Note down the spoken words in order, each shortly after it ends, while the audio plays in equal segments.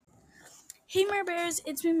Hey, my bears,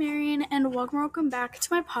 it's me, Marion, and welcome back to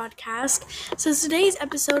my podcast. So, today's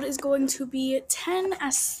episode is going to be 10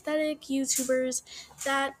 aesthetic YouTubers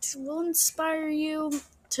that will inspire you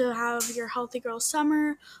to have your healthy girl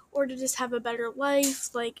summer or to just have a better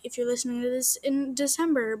life. Like, if you're listening to this in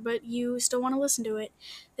December, but you still want to listen to it,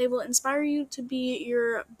 they will inspire you to be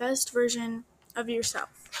your best version of yourself.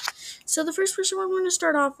 So the first person we're going to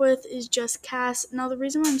start off with is Just Cass. Now the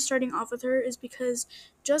reason why I'm starting off with her is because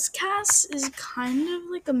Just Cass is kind of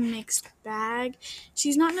like a mixed bag.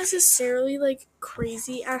 She's not necessarily like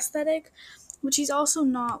crazy aesthetic, but she's also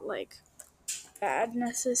not like bad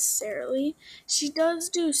necessarily. She does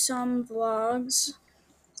do some vlogs,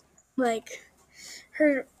 like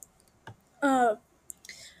her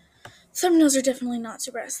thumbnails are definitely not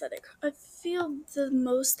super aesthetic. I feel the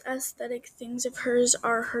most aesthetic things of hers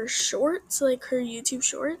are her shorts, like her YouTube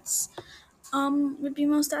shorts. Would be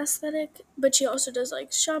most aesthetic, but she also does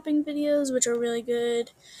like shopping videos, which are really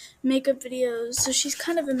good, makeup videos, so she's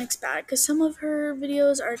kind of a mixed bag, because some of her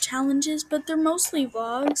videos are challenges, but they're mostly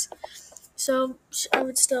vlogs, so I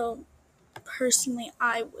would still, personally,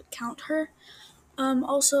 I would count her.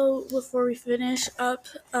 Also, before we finish up,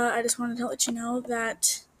 I just wanted to let you know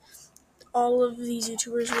that all of these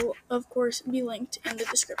YouTubers will, of course, be linked in the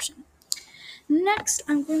description. Next,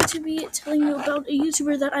 I'm going to be telling you about a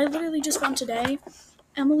YouTuber that I literally just found today,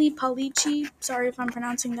 Emily Palici. Sorry if I'm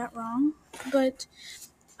pronouncing that wrong, but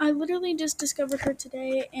I literally just discovered her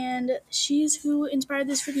today, and she's who inspired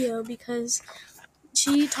this video because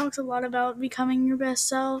she talks a lot about becoming your best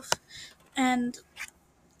self, and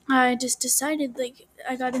I just decided, like,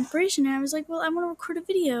 I got inspiration, and I was like, well, I want to record a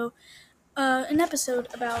video, an episode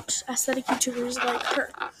about aesthetic YouTubers like her.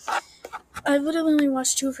 I literally only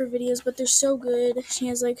watched 2 of her videos, but they're so good. She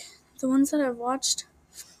has, like, the ones that I've watched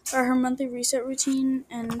are her monthly reset routine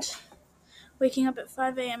and waking up at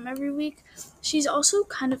 5 a.m. every week. She's also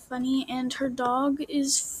kind of funny, and her dog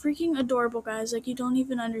is freaking adorable, guys. Like, you don't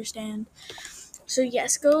even understand. So,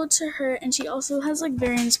 yes, go to her, and she also has, like,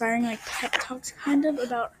 very inspiring, like, pep talks kind of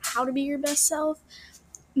about how to be your best self.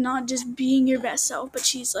 Not just being your best self, but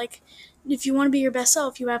she's like, if you want to be your best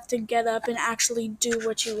self, you have to get up and actually do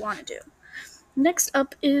what you want to do. Next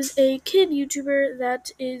up is a kid YouTuber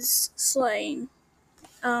that is slaying.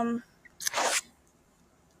 So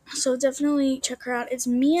definitely check her out. It's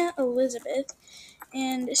Mia Elizabeth,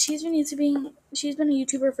 and she's been a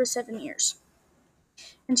YouTuber for 7 years,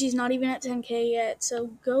 and she's not even at 10K yet.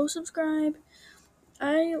 So go subscribe.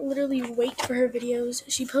 I literally wait for her videos.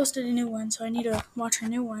 She posted a new one, so I need to watch her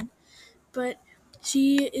new one. But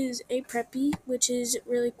she is a preppy, which is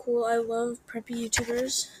really cool. I love preppy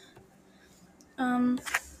YouTubers.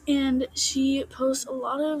 And she posts a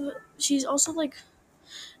lot of. She's also like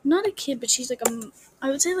not a kid, but she's like I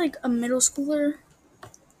would say like a middle schooler.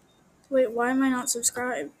 Wait, why am I not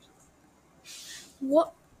subscribed?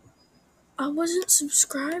 What? I wasn't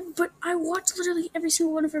subscribed, but I watched literally every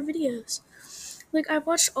single one of her videos. Like, I've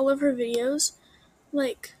watched all of her videos,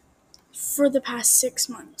 like, for the past 6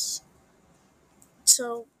 months.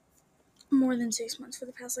 So, more than 6 months, for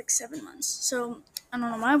the past, like, 7 months. So, I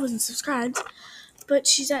don't know why I wasn't subscribed. But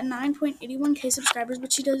she's at 9.81k subscribers,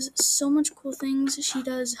 but she does so much cool things. She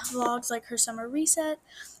does vlogs like her summer reset,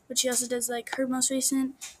 but she also does like her most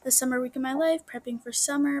recent, the summer week of my life, prepping for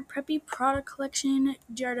summer, preppy product collection,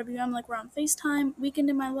 GRWM like we're on FaceTime, weekend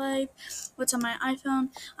in my life, what's on my iPhone.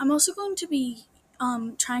 I'm also going to be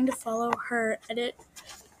trying to follow her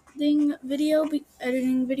editing video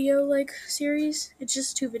like series. It's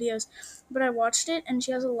just 2 videos, but I watched it and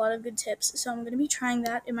she has a lot of good tips, so I'm going to be trying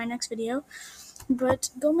that in my next video. But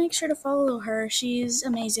go make sure to follow her. She's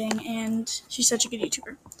amazing, and she's such a good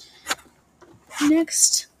YouTuber.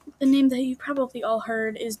 Next, the name that you probably all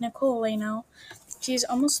heard is Nicole Lano. She's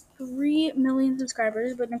almost 3 million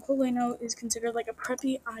subscribers, but Nicole Lano is considered like a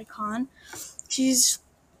preppy icon. She's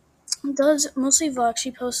does mostly vlogs.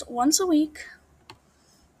 She posts once a week.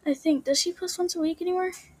 I think. Does she post once a week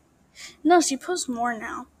anymore? No, she posts more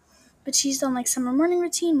now. But she's done like summer morning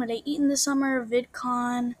routine, what I eat in the summer,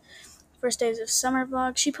 VidCon, first days of summer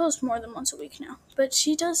vlog. She posts more than once a week now, but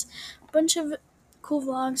she does a bunch of cool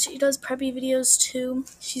vlogs. She does preppy videos too.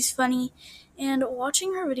 She's funny, and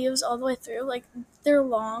watching her videos all the way through, like, they're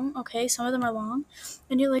long, okay, some of them are long,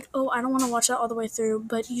 and you're like, oh, I don't want to watch that all the way through,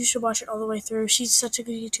 but you should watch it all the way through. She's such a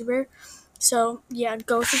good YouTuber. So yeah,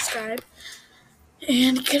 go subscribe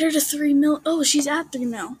and get her to 3 mil. Oh, she's at 3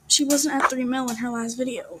 mil. She wasn't at 3 mil in her last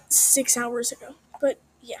video 6 hours ago, but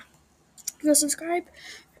yeah, go subscribe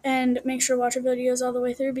and make sure to watch her videos all the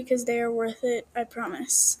way through because they are worth it, I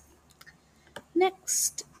promise.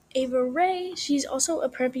 Next Ava Ray, she's also a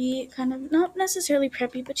preppy, kind of, not necessarily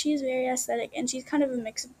preppy, but she's very aesthetic, and she's kind of a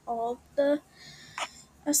mix of all the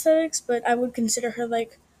aesthetics, but I would consider her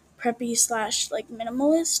like preppy slash like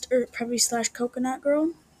minimalist or preppy slash coconut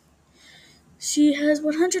girl. She has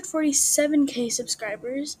 147K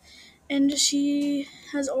subscribers, and she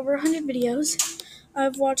has over 100 videos.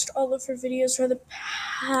 I've watched all of her videos for the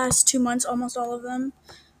past 2 months, almost all of them,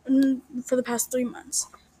 for the past 3 months,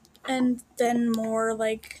 and then more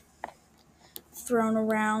like thrown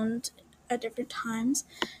around at different times.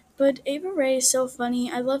 But Ava Ray is so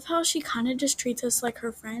funny. I love how she kind of just treats us like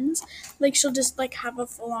her friends. Like she'll just like have a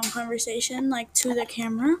full on conversation like to the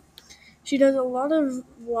camera. She does a lot of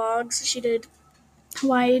vlogs. She did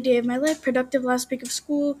Hawaii Day of My Life, productive last week of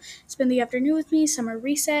school, spend the afternoon with me, summer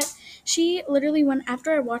reset. She literally, when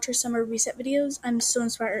after I watch her summer reset videos, I'm so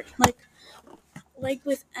inspired. Like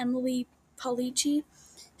with Emily Polici,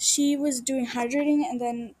 she was doing hydrating, and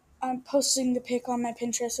then I'm posting the pic on my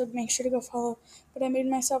Pinterest, so make sure to go follow. But I made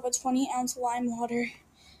myself a 20-ounce lime water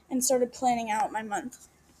and started planning out my month.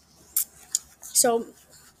 So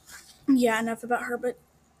yeah, enough about her, but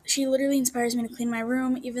she literally inspires me to clean my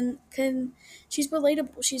room. Even can she's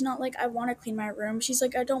relatable. She's not like I want to clean my room. She's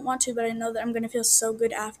like I don't want to, but I know that I'm gonna feel so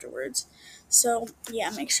good afterwards. So yeah,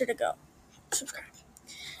 make sure to go subscribe.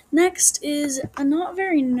 Next is a not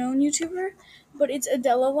very known YouTuber, but it's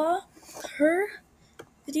Adela Law. Her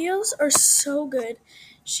videos are so good.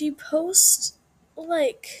 She posts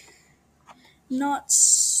like not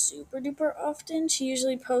super duper often. She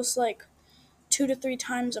usually posts like 2 to 3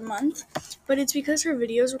 times a month, but it's because her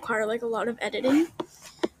videos require like a lot of editing.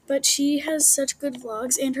 But she has such good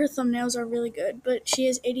vlogs, and her thumbnails are really good. But she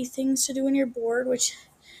has 80 things to do when you're bored, which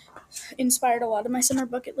inspired a lot of my summer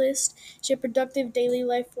bucket list. She had productive daily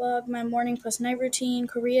life vlog, my morning plus night routine,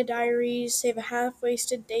 Korea diaries, save a half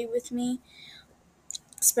wasted day with me,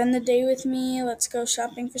 spend the day with me, let's go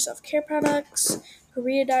shopping for self-care products,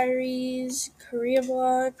 Korea diaries, Korea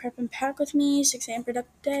vlog, prep and pack with me, 6 a.m.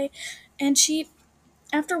 productive day. And she,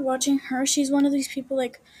 after watching her, she's one of these people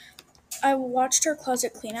like I watched her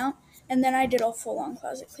closet clean out, and then I did a full on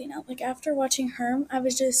closet clean out. Like after watching her, I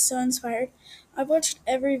was just so inspired. I've watched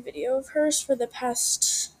every video of hers for the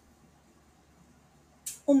past,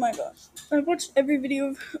 oh my god. I've watched every video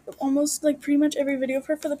of almost like pretty much every video of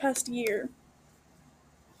her for the past year.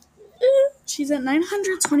 She's at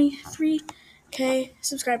 923K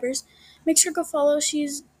subscribers. Make sure to go follow.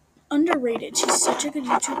 She's underrated. She's such a good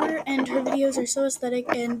YouTuber, and her videos are so aesthetic,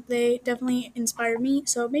 and they definitely inspire me.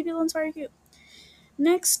 So maybe they'll inspire you.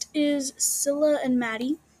 Next is Scylla and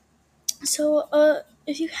Maddie. So,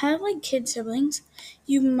 if you have like kid siblings,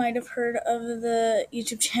 you might have heard of the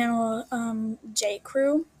YouTube channel J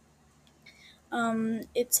Crew.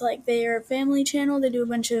 It's like their family channel. They do a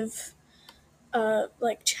bunch of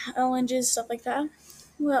like challenges, stuff like that.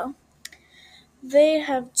 Well, they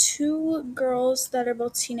have two girls that are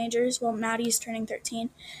both teenagers. Well, Maddie's turning 13,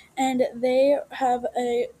 and the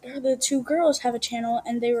two girls have a channel,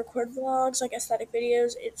 and they record vlogs, like aesthetic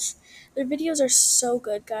videos. It's their videos are so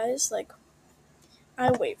good, guys. Like I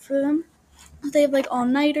wait for them. They have like all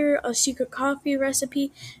nighter, a secret coffee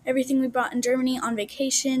recipe, everything we bought in Germany on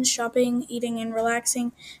vacation, shopping, eating, and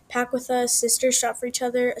relaxing. Pack with us, sisters shop for each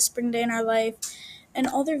other, a spring day in our life, and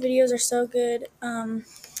all their videos are so good.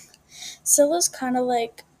 Scylla's kind of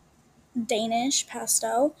like Danish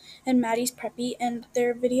pastel, and Maddie's preppy, and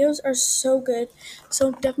their videos are so good.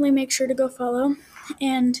 So definitely make sure to go follow.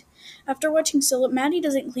 And after watching Scylla, Maddie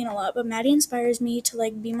doesn't clean a lot, but Maddie inspires me to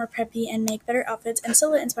like be more preppy and make better outfits, and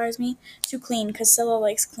Scylla inspires me to clean because Scylla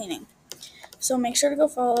likes cleaning. So make sure to go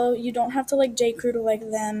follow. You don't have to like J Crew to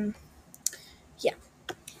like them. Yeah.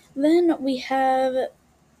 Then we have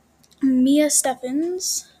Mia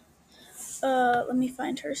Steffens. Let me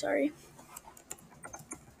find her. Sorry.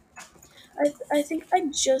 I think I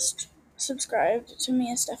just subscribed to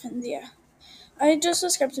Mia Steffens. Yeah. I just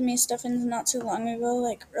subscribed to Mia Steffens not too long ago,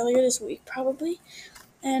 like earlier this week probably,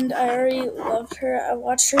 and I already loved her. I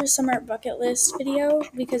watched her summer bucket list video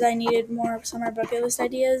because I needed more summer bucket list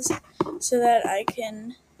ideas so that I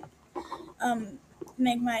can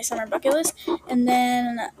make my summer bucket list. And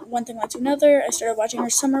then one thing led to another. I started watching her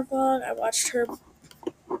summer vlog. I watched her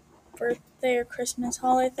birthday or Christmas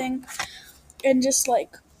haul, I think, and just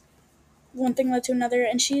like one thing led to another,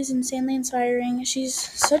 and she's insanely inspiring. She's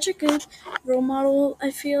such a good role model, I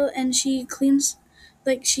feel, and she cleans,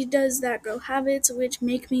 like, she does that girl habits, which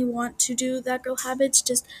make me want to do that girl habits.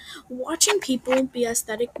 Just watching people be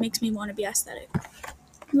aesthetic makes me want to be aesthetic.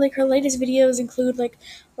 Like, her latest videos include, like,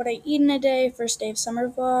 what I eat in a day, first day of summer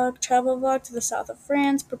vlog, travel vlog to the south of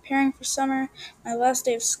France, preparing for summer, my last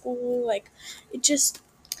day of school. Like, it just,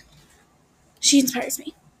 she inspires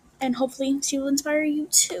me, and hopefully she will inspire you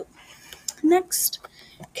too. Next,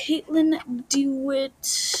 Caitlin Dewitt.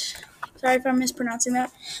 Sorry if I'm mispronouncing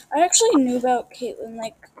that. I actually knew about Caitlin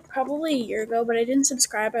like probably a year ago, but I didn't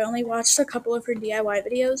subscribe. I only watched a couple of her DIY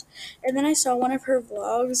videos, and then I saw one of her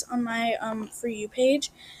vlogs on my For You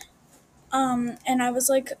page. And I was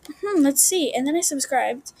like, let's see. And then I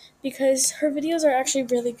subscribed because her videos are actually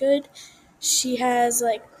really good. She has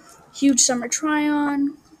like huge summer try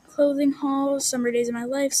on, clothing hauls, summer days of my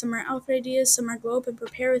life, summer outfit ideas, summer glow up and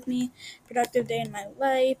prepare with me, productive day in my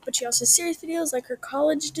life. But she also has serious videos like her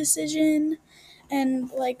college decision, and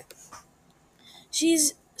like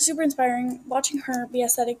she's super inspiring. Watching her be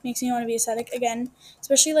aesthetic makes me want to be aesthetic again,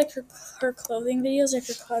 especially like her clothing videos, like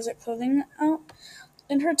her closet clothing out.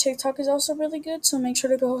 And her TikTok is also really good, so make sure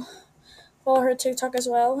to go follow her TikTok as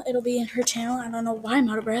well. It'll be in her channel. I don't know why I'm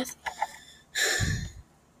out of breath.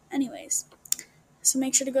 Anyways, so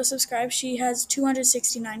make sure to go subscribe. She has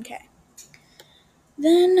 269K.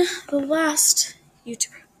 Then the last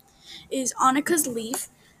YouTuber is Annika's Leaf.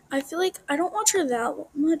 I feel like I don't watch her that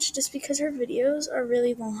much just because her videos are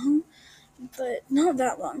really long, but not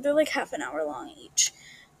that long. They're like half an hour long each.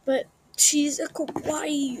 But she's a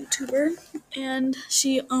kawaii YouTuber, and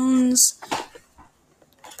she owns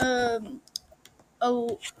a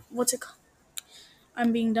what's it called?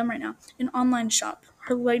 I'm being dumb right now. An online shop.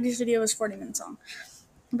 Her latest video is 40 minutes long,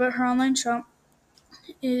 but her online shop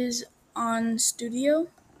is on Studio.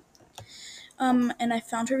 And I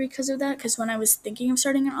found her because of that. Because when I was thinking of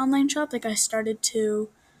starting an online shop, like I started to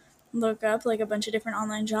look up like a bunch of different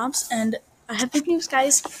online shops, and I have big news,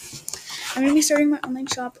 guys. I'm gonna be starting my online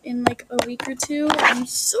shop in like a week or two. I'm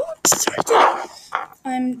so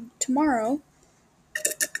excited. Tomorrow.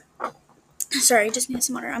 Sorry, just need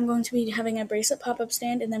some water. I'm going to be having a bracelet pop-up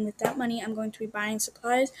stand, and then with that money, I'm going to be buying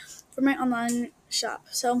supplies for my online shop.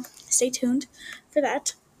 So stay tuned for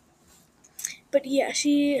that. But yeah,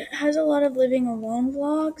 she has a lot of living alone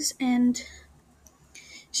vlogs, and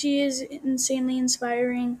she is insanely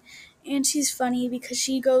inspiring, and she's funny because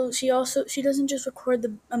she doesn't just record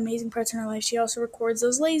the amazing parts in her life, she also records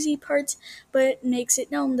those lazy parts, but makes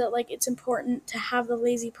it known that like it's important to have the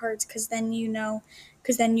lazy parts because then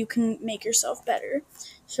you can make yourself better.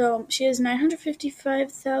 So she has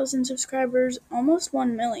 955,000 subscribers, almost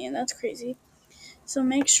 1 million. That's crazy. So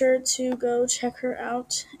make sure to go check her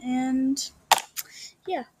out. And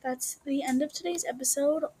yeah, that's the end of today's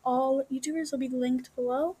episode. All YouTubers will be linked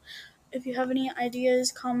below. If you have any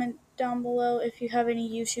ideas, comment down below. If you have any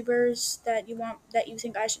YouTubers that you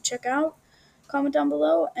think I should check out, comment down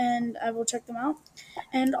below and I will check them out.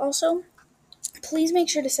 And also, please make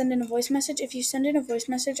sure to send in a voice message. If you send in a voice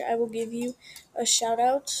message, I will give you a shout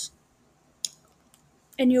out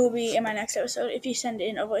and you will be in my next episode. If you send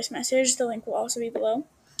in a voice message, the link will also be below.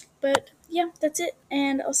 But yeah, that's it,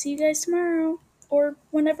 and I'll see you guys tomorrow or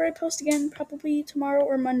whenever I post again, probably tomorrow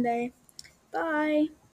or Monday. Bye.